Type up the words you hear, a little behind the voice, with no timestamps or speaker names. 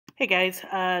Hey guys,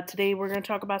 today we're going to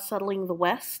talk about settling the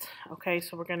West. Okay,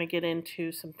 so we're going to get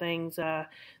into some things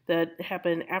that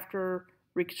happened after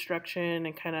Reconstruction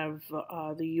and kind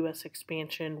of the U.S.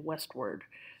 expansion westward.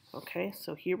 Okay,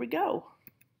 so here we go.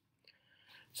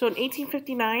 So in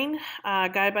 1859, a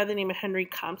guy by the name of Henry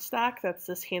Comstock, that's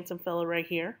this handsome fellow right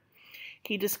here,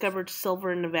 he discovered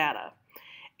silver in Nevada.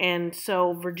 And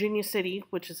so Virginia City,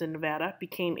 which is in Nevada,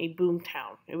 became a boom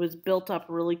town. It was built up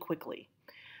really quickly.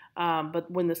 But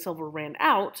when the silver ran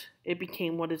out, it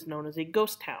became what is known as a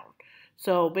ghost town.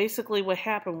 So basically, what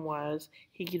happened was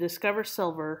he discovered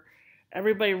silver.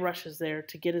 Everybody rushes there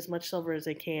to get as much silver as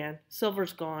they can.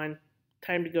 Silver's gone.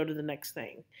 Time to go to the next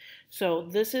thing. So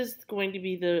this is going to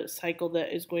be the cycle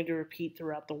that is going to repeat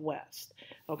throughout the West.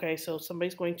 Okay, so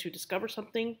somebody's going to discover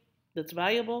something that's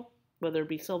valuable, whether it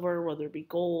be silver, whether it be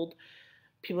gold.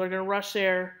 People are going to rush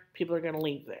there. People are going to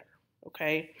leave there.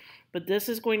 Okay, but this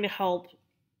is going to help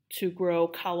to grow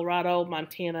Colorado,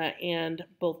 Montana, and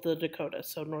both the Dakotas,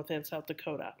 so North and South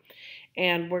Dakota.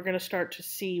 And we're going to start to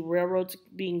see railroads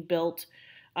being built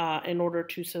in order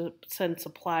to send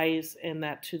supplies and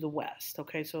that to the West.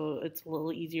 Okay, so it's a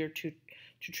little easier to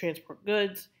transport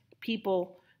goods,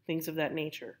 people, things of that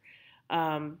nature.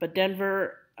 But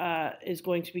Denver is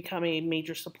going to become a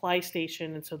major supply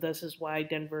station, and so this is why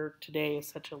Denver today is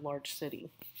such a large city.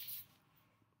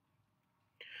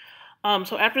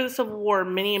 So after the Civil War,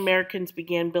 many Americans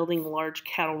began building large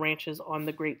cattle ranches on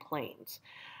the Great Plains.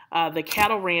 The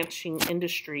cattle ranching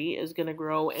industry is going to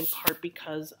grow in part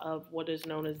because of what is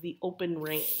known as the open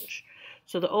range.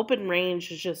 So the open range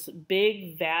is just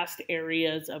big, vast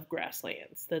areas of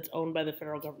grasslands that's owned by the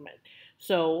federal government.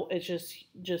 So it's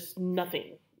just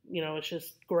nothing, it's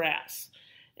just grass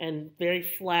and very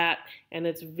flat, and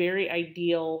it's very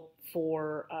ideal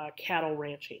for cattle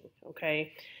ranching,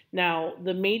 okay? Now,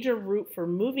 the major route for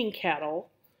moving cattle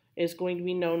is going to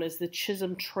be known as the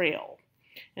Chisholm Trail.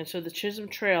 And so the Chisholm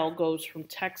Trail goes from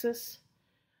Texas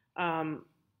all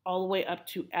the way up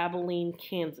to Abilene,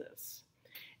 Kansas.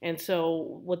 And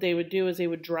so what they would do is they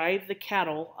would drive the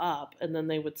cattle up and then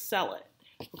they would sell it.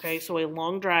 Okay, so a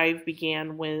long drive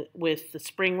began with the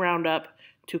spring roundup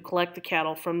to collect the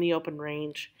cattle from the open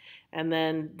range, and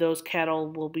then those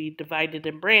cattle will be divided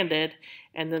and branded,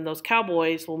 and then those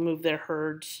cowboys will move their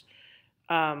herds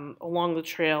along the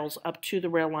trails up to the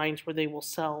rail lines where they will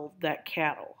sell that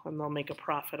cattle, and they'll make a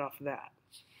profit off of that.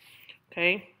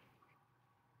 Okay.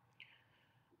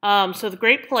 So the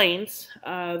Great Plains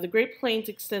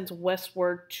extends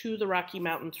westward to the Rocky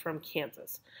Mountains from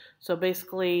Kansas. So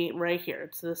basically right here,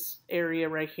 it's this area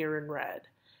right here in red.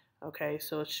 Okay,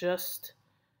 so it's just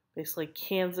basically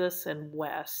Kansas and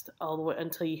west all the way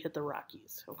until you hit the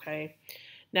Rockies. Okay,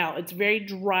 now it's very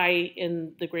dry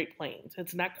in the Great Plains.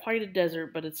 It's not quite a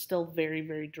desert, but it's still very,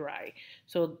 very dry.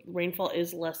 So rainfall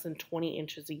is less than 20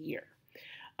 inches a year.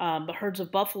 But herds of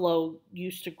buffalo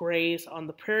used to graze on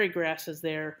the prairie grasses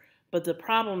there, but the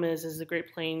problem is the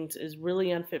Great Plains is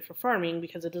really unfit for farming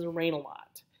because it doesn't rain a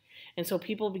lot. And so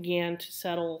people began to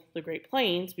settle the Great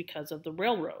Plains because of the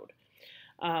railroad.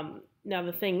 Now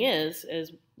the thing is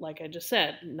like I just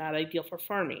said, not ideal for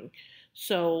farming.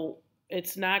 So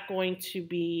it's not going to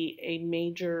be a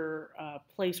major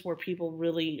place where people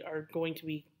really are going to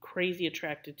be crazy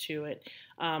attracted to it.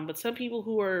 But some people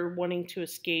who are wanting to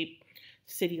escape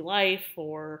city life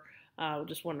or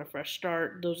just want a fresh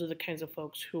start, those are the kinds of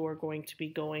folks who are going to be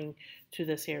going to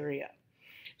this area.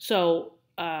 So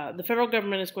the federal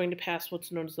government is going to pass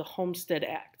what's known as the Homestead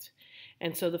Act.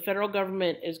 And so the federal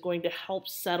government is going to help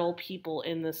settle people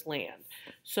in this land.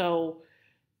 So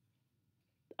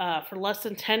for less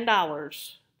than $10,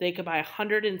 they could buy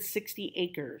 160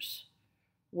 acres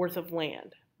worth of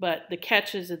land. But the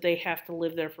catch is that they have to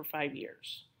live there for 5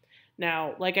 years.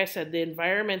 Now, like I said, the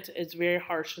environment is very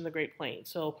harsh in the Great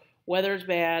Plains. So weather's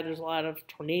bad. There's a lot of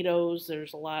tornadoes.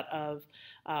 There's a lot of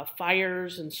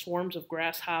fires and swarms of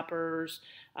grasshoppers,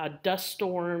 dust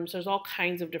storms. There's all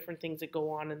kinds of different things that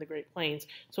go on in the Great Plains.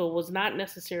 So it was not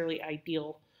necessarily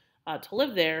ideal to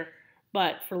live there.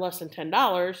 But for less than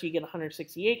 $10, you get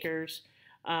 160 acres.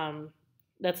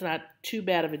 That's not too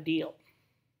bad of a deal.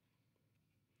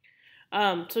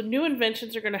 So new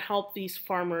inventions are going to help these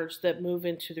farmers that move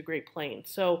into the Great Plains.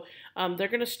 So they're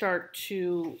going to start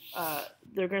to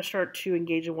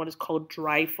engage in what is called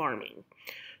dry farming.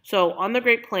 So on the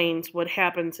Great Plains, what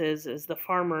happens is the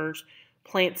farmers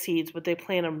plant seeds, but they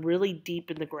plant them really deep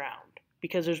in the ground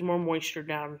because there's more moisture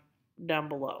down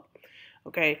below.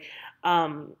 Okay,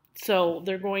 so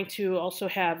they're going to also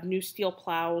have new steel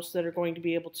plows that are going to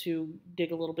be able to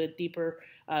dig a little bit deeper,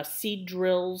 seed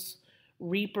drills,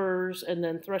 reapers, and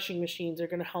then threshing machines are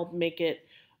going to help make it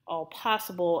all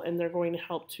possible, and they're going to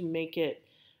help to make it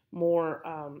more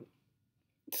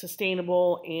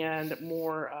sustainable and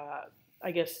more,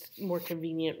 I guess, more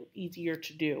convenient, easier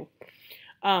to do.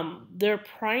 Their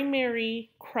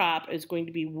primary crop is going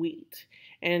to be wheat,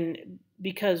 and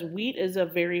because wheat is a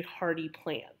very hardy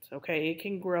plant, okay, it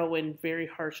can grow in very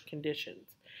harsh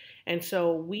conditions, and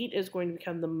so wheat is going to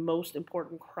become the most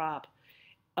important crop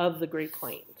of the Great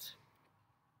Plains.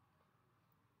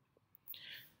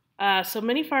 So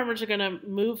many farmers are going to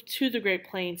move to the Great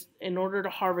Plains in order to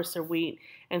harvest their wheat,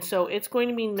 and so it's going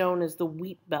to be known as the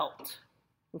wheat belt.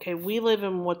 Okay, we live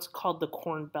in what's called the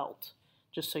corn belt,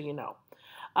 just so you know.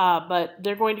 But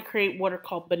they're going to create what are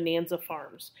called bonanza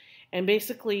farms. And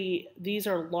basically, these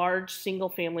are large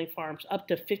single-family farms, up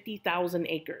to 50,000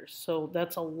 acres. So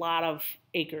that's a lot of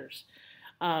acres.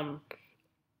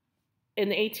 In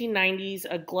the 1890s,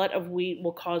 a glut of wheat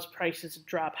will cause prices to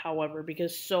drop, however,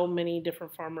 because so many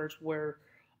different farmers were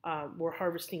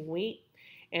harvesting wheat.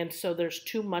 And so there's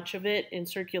too much of it in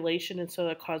circulation, and so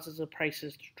that causes the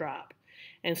prices to drop.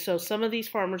 And so some of these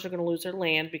farmers are going to lose their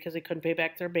land because they couldn't pay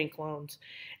back their bank loans.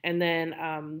 And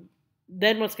then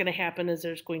what's going to happen is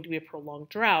there's going to be a prolonged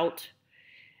drought,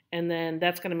 and then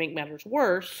that's going to make matters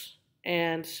worse.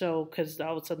 And so, because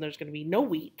all of a sudden there's going to be no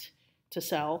wheat to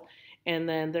sell, and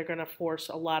then they're going to force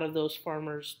a lot of those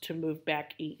farmers to move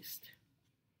back east.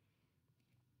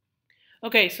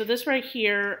 Okay, so this right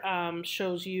here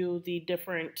shows you the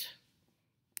different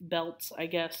belts, I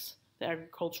guess, the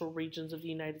agricultural regions of the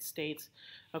United States.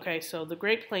 Okay, so the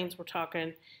Great Plains we're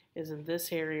talking is in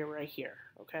this area right here.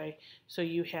 Okay, so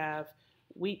you have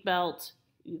wheat belt,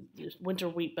 the winter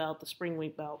wheat belt, the spring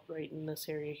wheat belt, right in this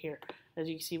area here. As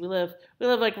you can see, we live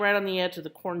like right on the edge of the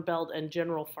corn belt and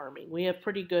general farming. We have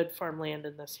pretty good farmland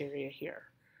in this area here.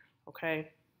 Okay.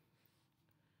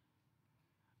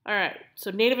 All right. So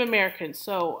Native Americans.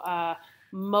 So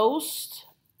most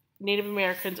Native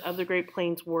Americans of the Great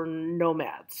Plains were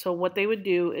nomads. So what they would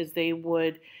do is they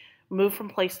would move from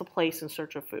place to place in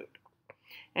search of food.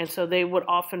 And so they would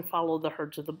often follow the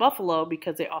herds of the buffalo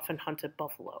because they often hunted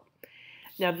buffalo.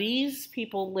 Now, these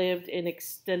people lived in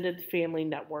extended family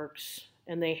networks,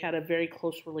 and they had a very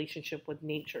close relationship with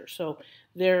nature. So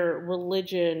their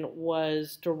religion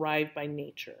was derived by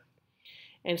nature.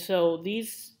 And so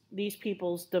these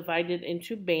peoples divided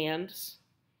into bands,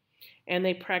 and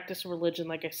they practiced religion,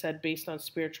 like I said, based on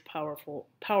spiritual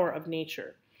power of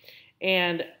nature.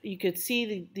 And you could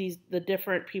see the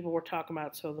different people we're talking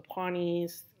about. So the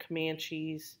Pawnees,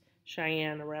 Comanches,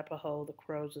 Cheyenne, Arapaho, the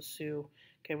Crows, the Sioux.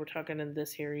 Okay, we're talking in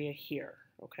this area here,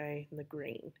 okay, in the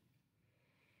green.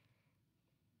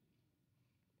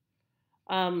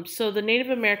 So the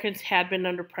Native Americans had been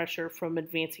under pressure from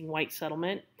advancing white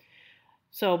settlement.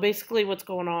 So basically what's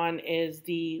going on is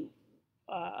the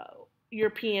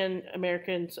European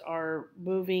Americans are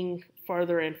moving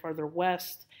farther and farther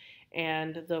west,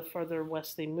 and the farther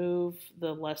west they move,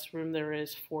 the less room there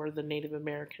is for the Native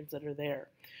Americans that are there.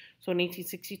 So in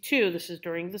 1862, this is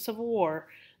during the Civil War,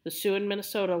 the Sioux in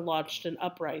Minnesota launched an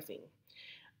uprising.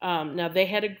 Now, they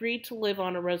had agreed to live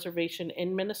on a reservation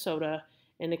in Minnesota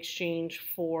in exchange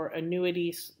for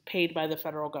annuities paid by the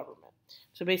federal government.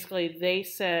 So basically, they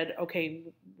said, okay,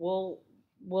 we'll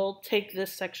take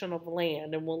this section of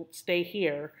land and we'll stay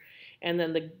here. And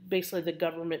then basically the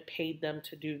government paid them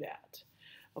to do that.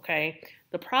 Okay.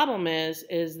 The problem is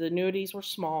the annuities were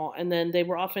small, and then they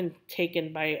were often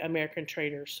taken by American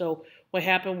traders. So what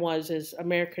happened is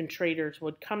American traders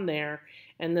would come there,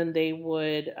 and then they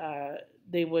would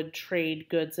trade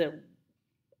goods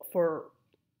for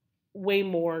way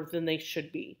more than they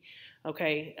should be.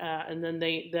 Okay, and then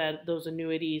those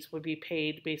annuities would be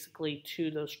paid basically to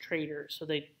those traders. So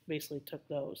they basically took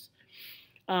those.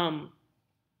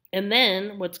 And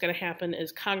then what's going to happen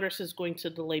is Congress is going to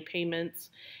delay payments,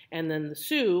 and then the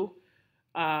Sioux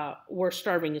were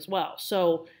starving as well.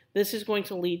 So this is going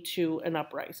to lead to an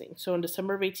uprising. So in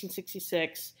December of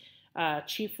 1866,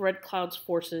 Chief Red Cloud's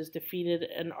forces defeated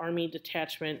an army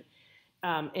detachment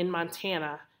in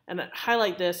Montana. And I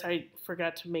highlight this, I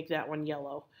forgot to make that one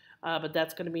yellow, but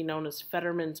that's going to be known as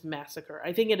Fetterman's Massacre.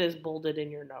 I think it is bolded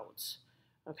in your notes,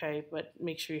 okay? But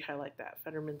make sure you highlight that,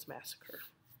 Fetterman's Massacre.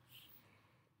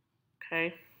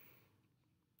 Okay.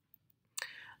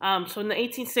 So in the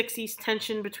 1860s,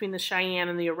 tension between the Cheyenne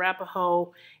and the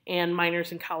Arapaho and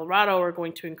miners in Colorado are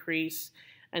going to increase.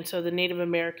 And so the Native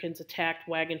Americans attacked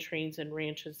wagon trains and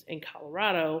ranches in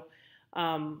Colorado.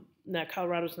 Now,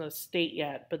 Colorado's not a state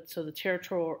yet, but so the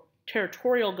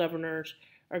territorial governors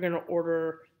are going to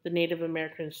order the Native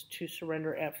Americans to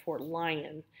surrender at Fort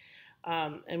Lyon.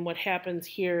 And what happens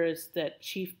here is that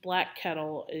Chief Black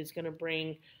Kettle is going to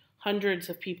bring hundreds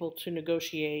of people to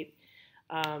negotiate.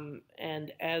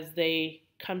 And as they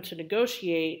come to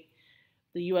negotiate,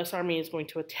 the U.S. Army is going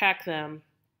to attack them,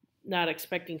 not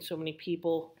expecting so many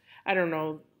people. I don't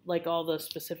know, like all the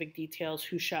specific details,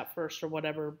 who shot first or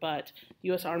whatever, but the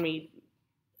U.S. Army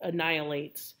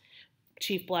annihilates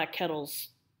Chief Black Kettle's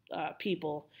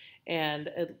people, and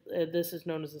this is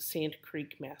known as the Sand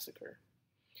Creek Massacre.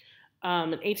 In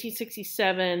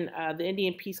 1867, the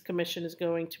Indian Peace Commission is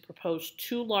going to propose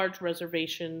 2 large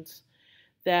reservations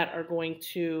that are going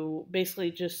to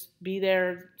basically just be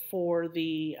there for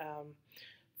the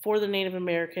Native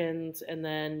Americans, and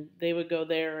then they would go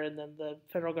there, and then the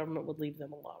federal government would leave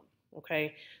them alone.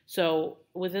 Okay, so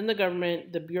within the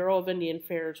government, the Bureau of Indian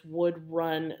Affairs would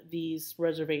run these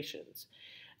reservations,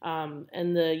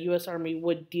 and the U.S. Army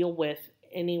would deal with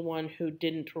anyone who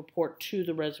didn't report to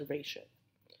the reservation.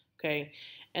 Okay,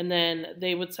 and then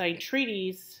they would sign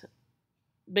treaties.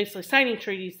 Basically, signing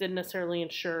treaties didn't necessarily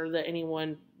ensure that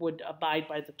anyone would abide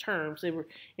by the terms. They were,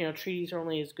 treaties are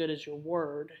only as good as your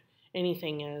word.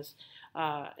 Anything is.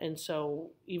 And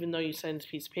so even though you sign this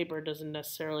piece of paper, it doesn't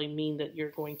necessarily mean that you're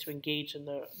going to engage in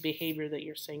the behavior that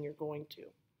you're saying you're going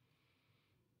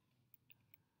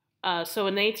to. So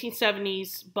in the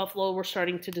 1870s, buffalo were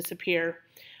starting to disappear.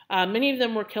 Many of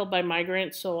them were killed by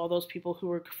migrants, so all those people who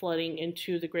were flooding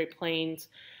into the Great Plains,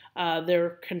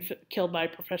 they're killed by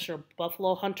professional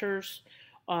buffalo hunters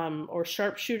or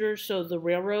sharpshooters. So the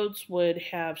railroads would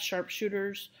have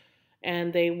sharpshooters,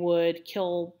 and they would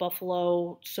kill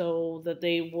buffalo so that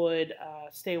they would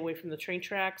stay away from the train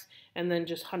tracks, and then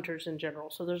just hunters in general.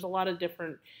 So there's a lot of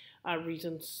different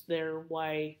reasons there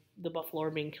why the buffalo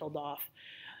are being killed off.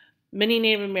 Many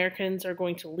Native Americans are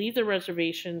going to leave the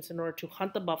reservations in order to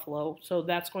hunt the buffalo, so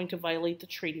that's going to violate the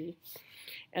treaty.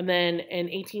 And then in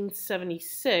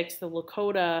 1876, the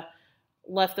Lakota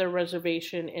left their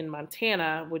reservation in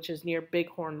Montana, which is near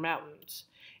Bighorn Mountains.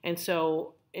 And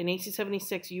so in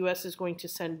 1876, U.S. is going to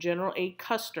send General A.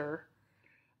 Custer,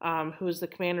 who is the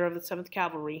commander of the 7th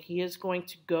Cavalry. He is going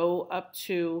to go up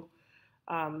to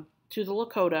the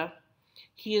Lakota.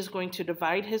 He is going to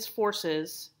divide his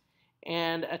forces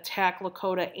and attack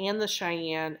Lakota and the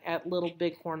Cheyenne at Little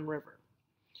Bighorn River.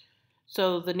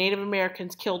 So the Native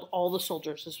Americans killed all the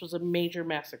soldiers. This was a major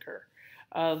massacre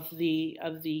of the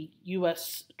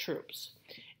U.S. troops.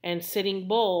 And Sitting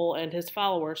Bull and his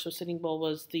followers, so Sitting Bull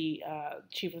was the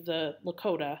chief of the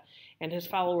Lakota, and his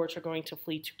followers are going to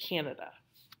flee to Canada.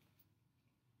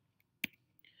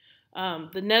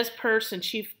 The Nez Perce and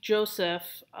Chief Joseph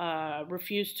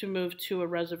refused to move to a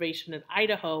reservation in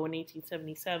Idaho in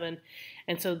 1877,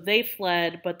 and so they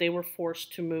fled, but they were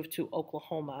forced to move to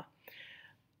Oklahoma.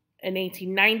 In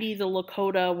 1890, the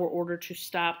Lakota were ordered to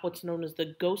stop what's known as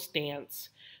the Ghost Dance.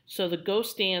 So the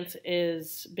Ghost Dance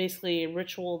is basically a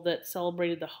ritual that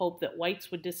celebrated the hope that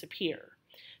whites would disappear,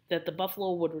 that the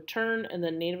buffalo would return, and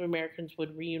then Native Americans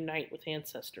would reunite with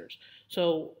ancestors.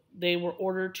 So they were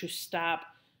ordered to stop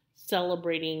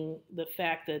celebrating the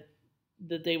fact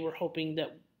that they were hoping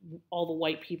that all the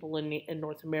white people in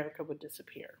North America would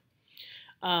disappear.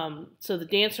 So the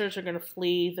dancers are going to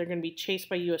flee. They're going to be chased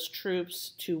by U.S.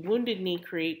 troops to Wounded Knee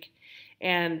Creek,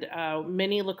 and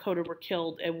many Lakota were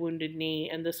killed at Wounded Knee,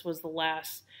 and this was the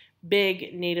last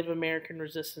big Native American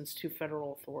resistance to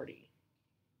federal authority.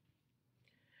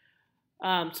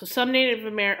 So some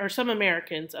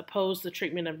Americans opposed the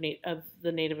treatment of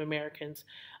the Native Americans.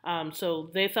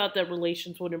 So they thought that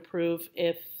relations would improve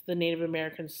if the Native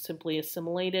Americans simply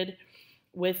assimilated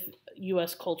with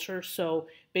U.S. culture. So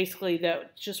basically,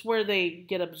 that just where they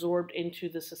get absorbed into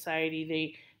the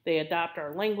society, they adopt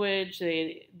our language.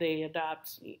 They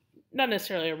adopt not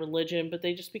necessarily a religion, but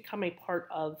they just become a part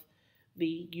of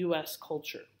the U.S.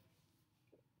 culture.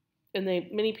 And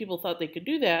many people thought they could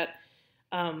do that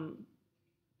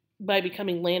by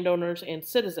becoming landowners and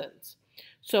citizens.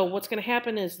 So what's going to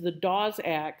happen is the Dawes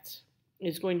Act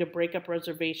is going to break up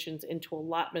reservations into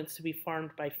allotments to be farmed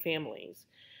by families.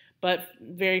 But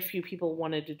very few people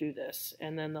wanted to do this,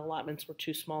 and then the allotments were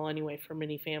too small anyway for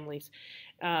many families.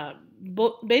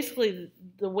 But basically,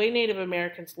 the way Native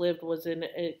Americans lived was in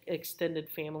extended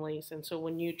families, and so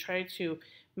when you try to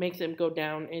make them go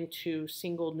down into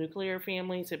single nuclear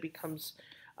families, it becomes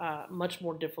much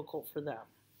more difficult for them.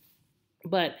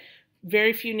 But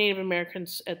very few Native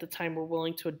Americans at the time were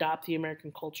willing to adopt the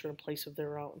American culture in place of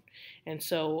their own. And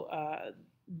so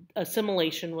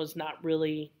assimilation was not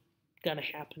really going to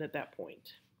happen at that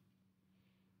point.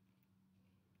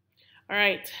 All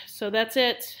right, so that's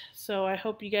it. So I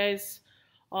hope you guys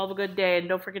all have a good day, and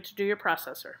don't forget to do your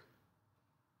processor.